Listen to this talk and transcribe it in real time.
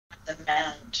the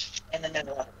mound in the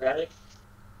middle of it, right?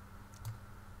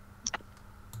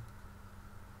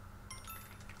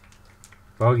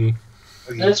 Bogey.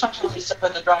 This one tells me to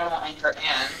put the drywall anchor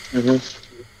in. And then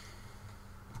screw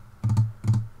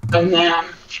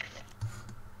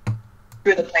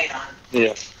the plate on.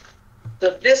 Yeah.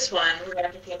 So this one, we're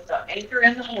going to put the anchor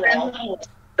in the hole,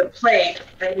 the plate,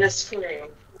 and the screw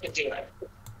to do it.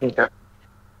 Okay.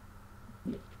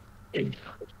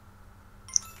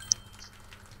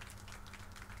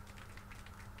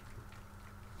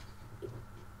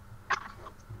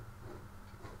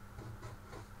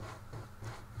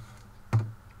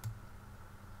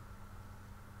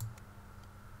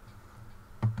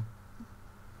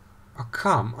 Oh,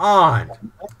 come on.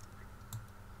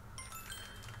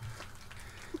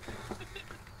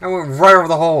 I went right over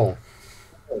the hole.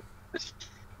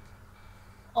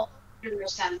 Oh, you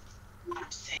understand what I'm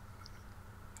saying,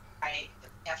 right?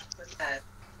 You have to put the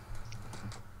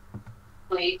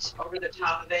plate over the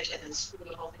top of it and then screw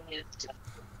the whole thing in.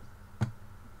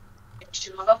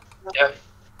 Two of them? Yeah.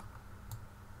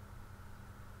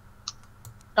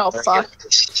 Oh, fuck.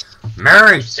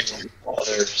 Mary!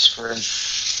 Other screw.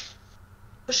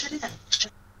 Push it in.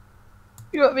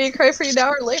 You want me to cry for you now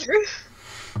or later?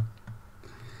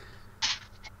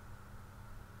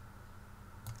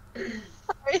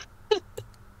 Sorry.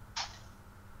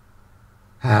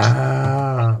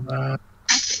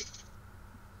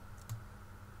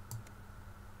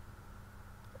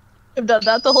 I've done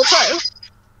that the whole time.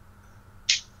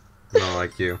 Not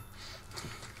like you.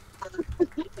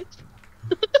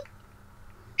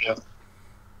 Yep.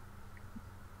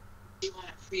 You want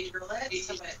to pre-drill it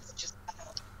so it's just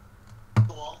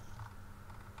cool.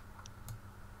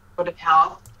 Would it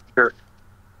help? Sure.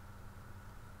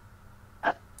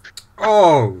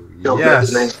 Oh, Don't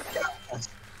yes.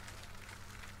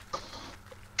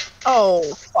 Oh,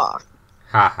 fuck.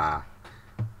 Haha.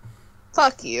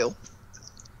 Fuck you.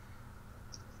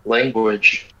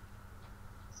 Language.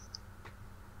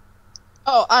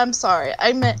 Oh, I'm sorry.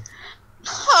 I meant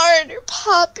harder,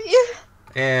 Poppy.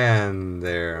 And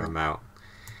there, I'm out.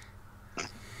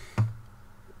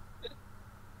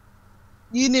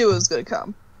 You knew it was gonna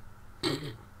come. That's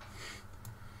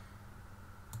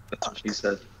what she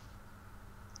said.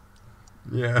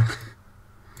 Yeah,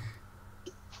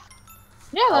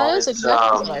 Yeah. that is it's,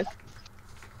 exactly what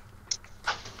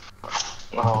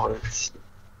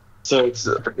it's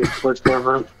a Bigfoot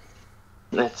cover.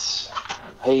 It's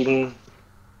Hayden,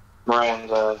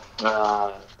 Miranda,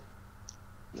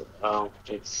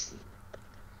 it's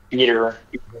Peter,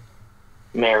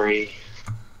 Mary,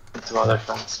 and some other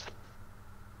friends.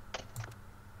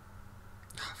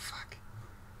 Oh, fuck.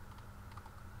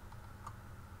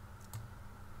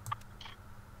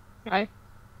 I.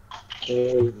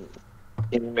 In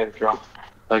mid-drop,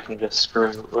 I can just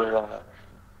screw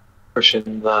push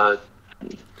in the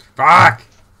Fuck!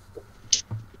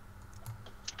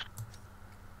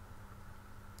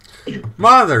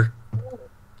 Mother!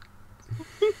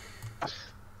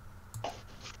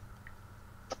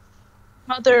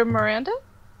 Mother Miranda?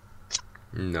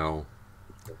 No.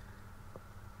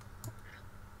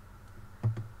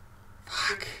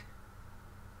 Fuck.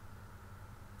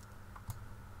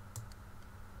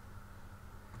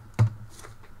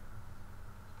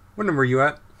 What number are you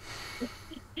at?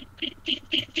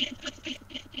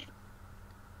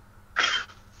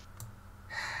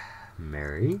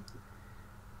 Mary?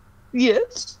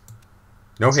 Yes.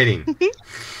 No hitting.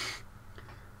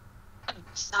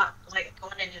 It's not like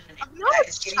going into an I'm not a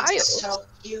it's getting child. so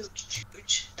huge.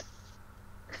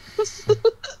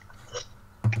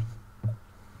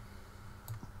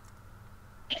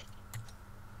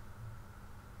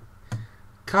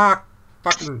 Cock.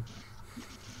 Fucking.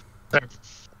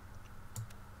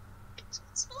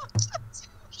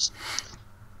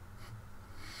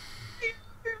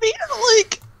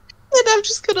 Like, and I'm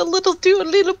just gonna do a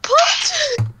little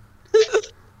pot.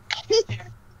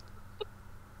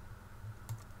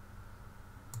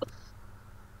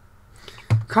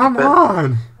 Come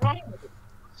on!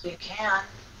 You can.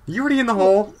 You already in the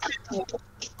hole?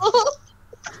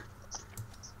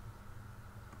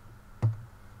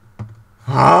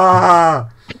 Ah!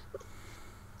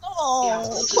 Oh, Yeah,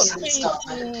 poor stop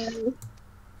baby.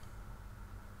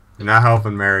 You're not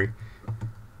helping, Mary.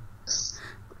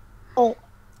 Oh,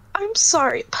 I'm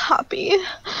sorry, Poppy.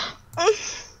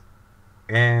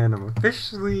 And I'm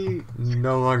officially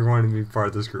no longer wanting to be part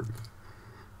of this group.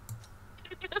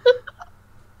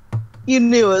 You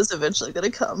knew it was eventually gonna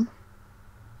come.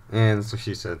 And that's what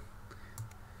she said.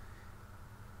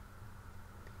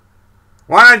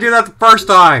 Why did I do that the first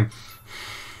time?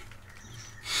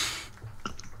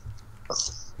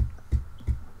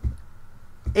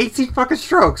 18 fucking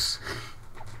strokes.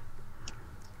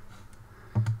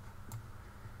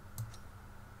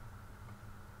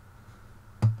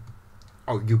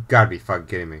 Oh, you gotta be fucking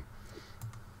kidding me.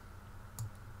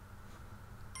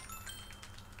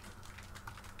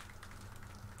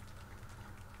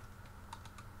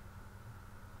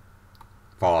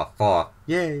 Fall off, fall off.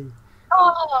 Yay.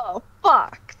 Oh,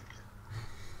 fuck.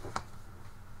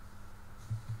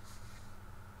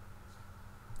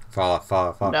 Fall off, fall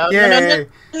off, fall off. No, Yay. no, no,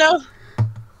 no, no.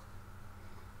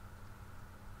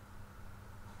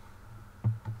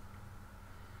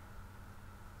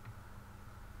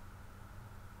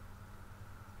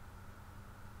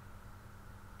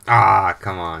 Ah,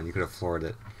 come on. You could have floored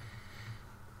it.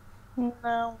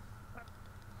 No.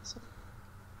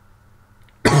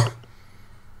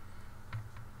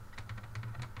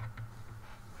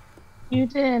 You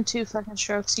did in 2 fucking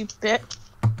strokes, you bit.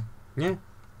 Yeah.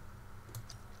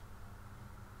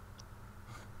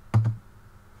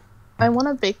 I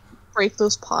want to break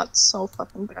those pots so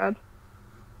fucking bad.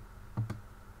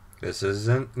 This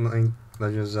isn't Legend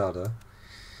of Zelda.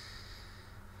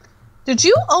 Did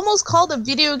you almost call the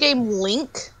video game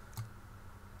Link?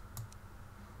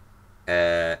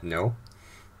 No.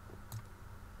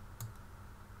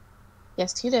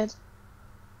 Yes, you did.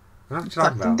 I don't know what you're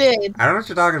talking Fucking about. did. I don't know what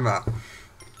you're talking about.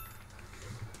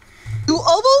 You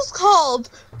almost called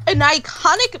an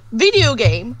iconic video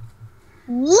game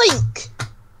Link.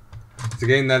 It's a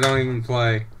game that I don't even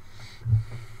play.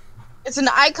 It's an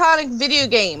iconic video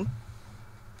game.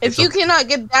 If you cannot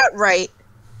get that right,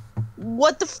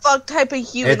 what the fuck type of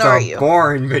human It's are a you?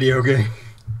 boring video game.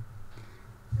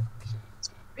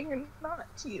 You're not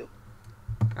you.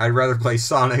 I'd rather play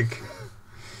Sonic.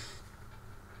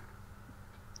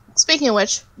 Speaking of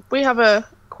which, we have a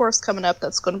course coming up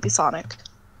that's going to be Sonic.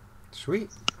 Sweet.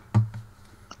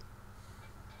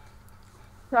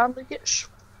 Time to get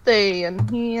Swifty in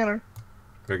here.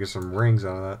 Gotta get some rings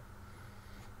out of that.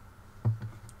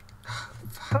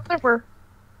 Whatever.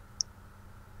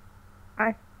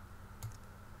 Hi.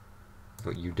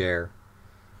 Don't you dare.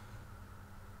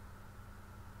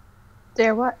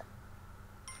 Dare what?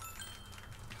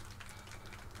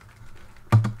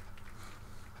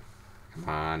 Come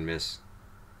on, miss.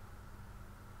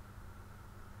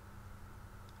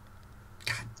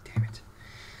 God damn it.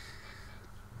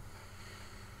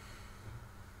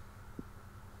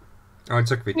 Oh, it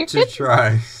took me You're 2 good.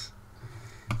 tries.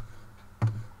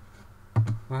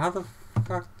 Well, how the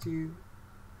fuck do you...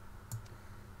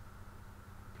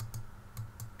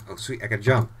 Oh, sweet, I can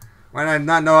jump. Why did I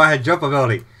not know I had jump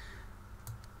ability?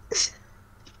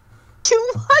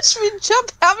 You watched me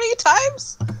jump how many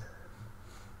times?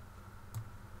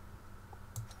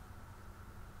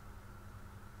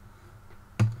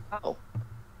 Oh.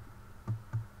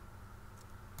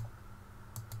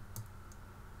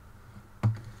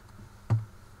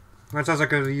 That sounds like I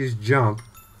could have used jump.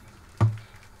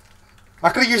 I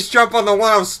could have used jump on the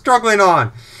one I was struggling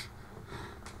on.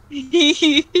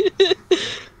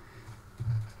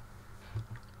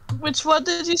 Which one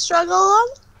did you struggle on?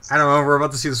 I don't know. We're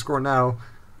about to see the score now.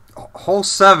 Hole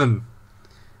 7.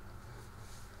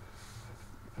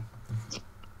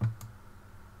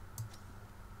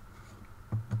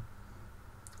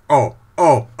 Oh,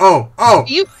 oh, oh, oh!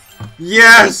 You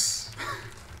Yes!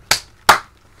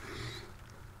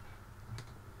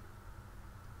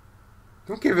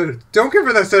 Don't give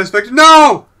her that satisfaction.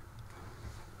 No!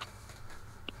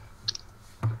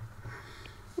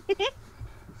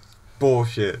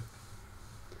 Bullshit.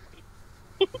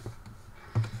 No,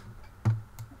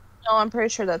 I'm pretty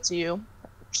sure that's you.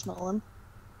 Smelling.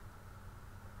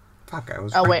 Fuck, I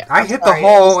was. Oh, wait, I I'm hit sorry, the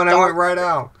hole it's and I went dark. right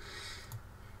out.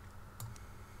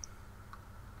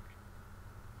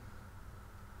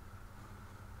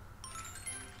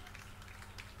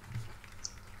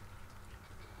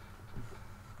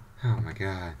 Oh my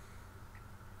god.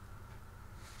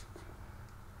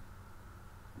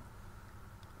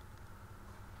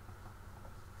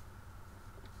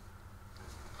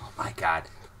 Oh my god.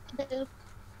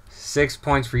 6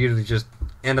 points for you to just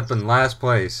end up in last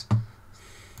place.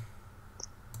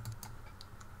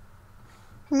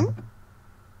 Hmm?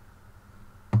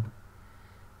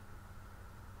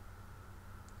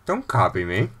 Don't copy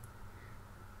me.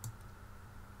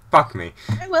 Fuck me.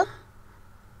 I will.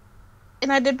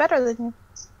 And I did better than you.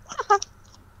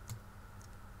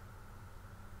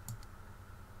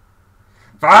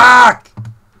 Fuck!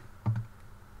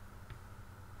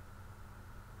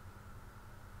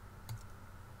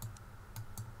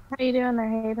 How you doing there,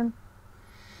 Hayden?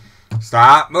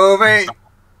 Stop moving!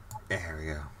 There we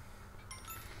go.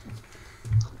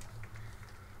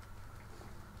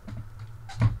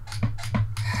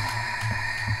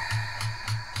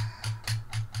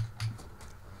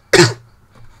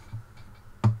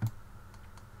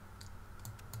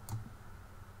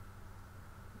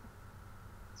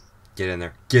 Get in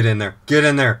there. Get in there. Get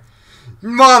in there.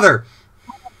 Mother!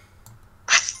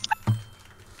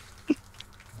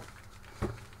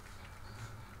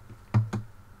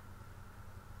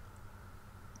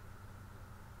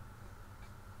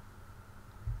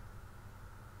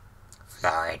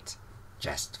 Floor it.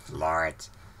 Just floor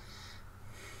it.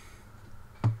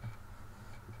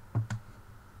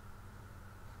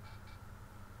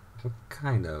 What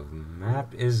kind of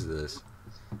map is this?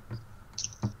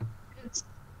 It's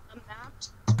a map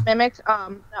to mimic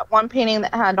that one painting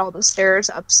that had all the stairs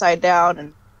upside down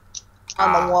and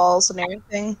on the walls and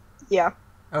everything. Yeah.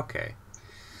 Okay.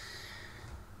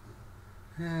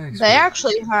 They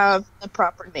actually have the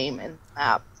proper name in the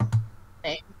map.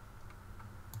 Name.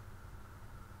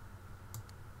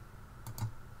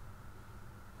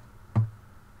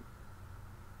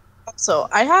 So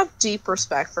I have deep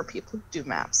respect for people who do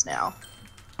maps now.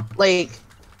 Like,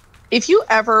 if you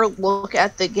ever look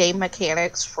at the game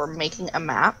mechanics for making a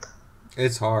map,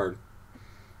 It's hard.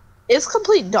 it's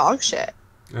complete dog shit.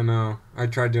 I know. I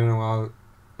tried doing it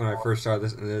when I first started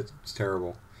this, and it's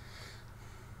terrible.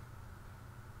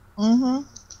 Mm-hmm.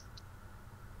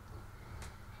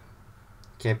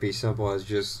 Can't be simple as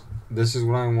just, this is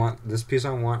what I want, this piece I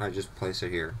want, I just place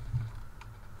it here.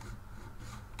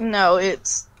 No,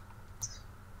 it's...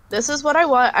 This is what I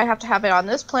want. I have to have it on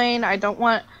this plane. I don't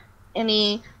want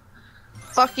any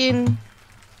fucking...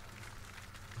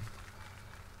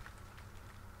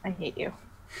 I hate you.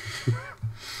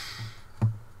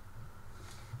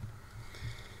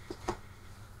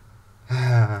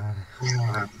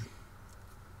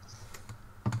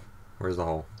 Where's the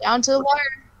hole? Down to the wire.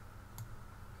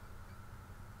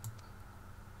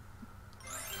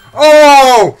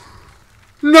 Oh!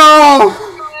 No!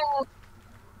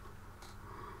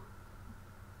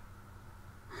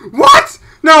 What?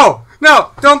 No!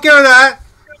 No! Don't give her that!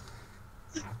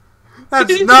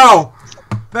 That's no!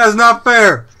 That's not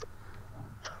fair!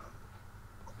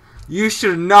 You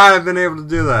should not have been able to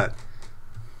do that.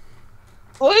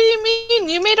 What do you mean?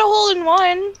 You made a hole in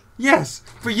one. Yes,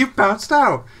 but you bounced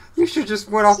out. You should just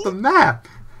went off the map.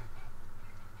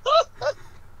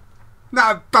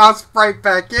 Not bounce right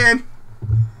back in.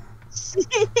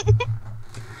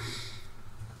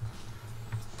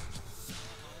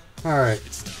 Alright.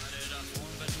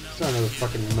 Start another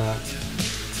fucking map.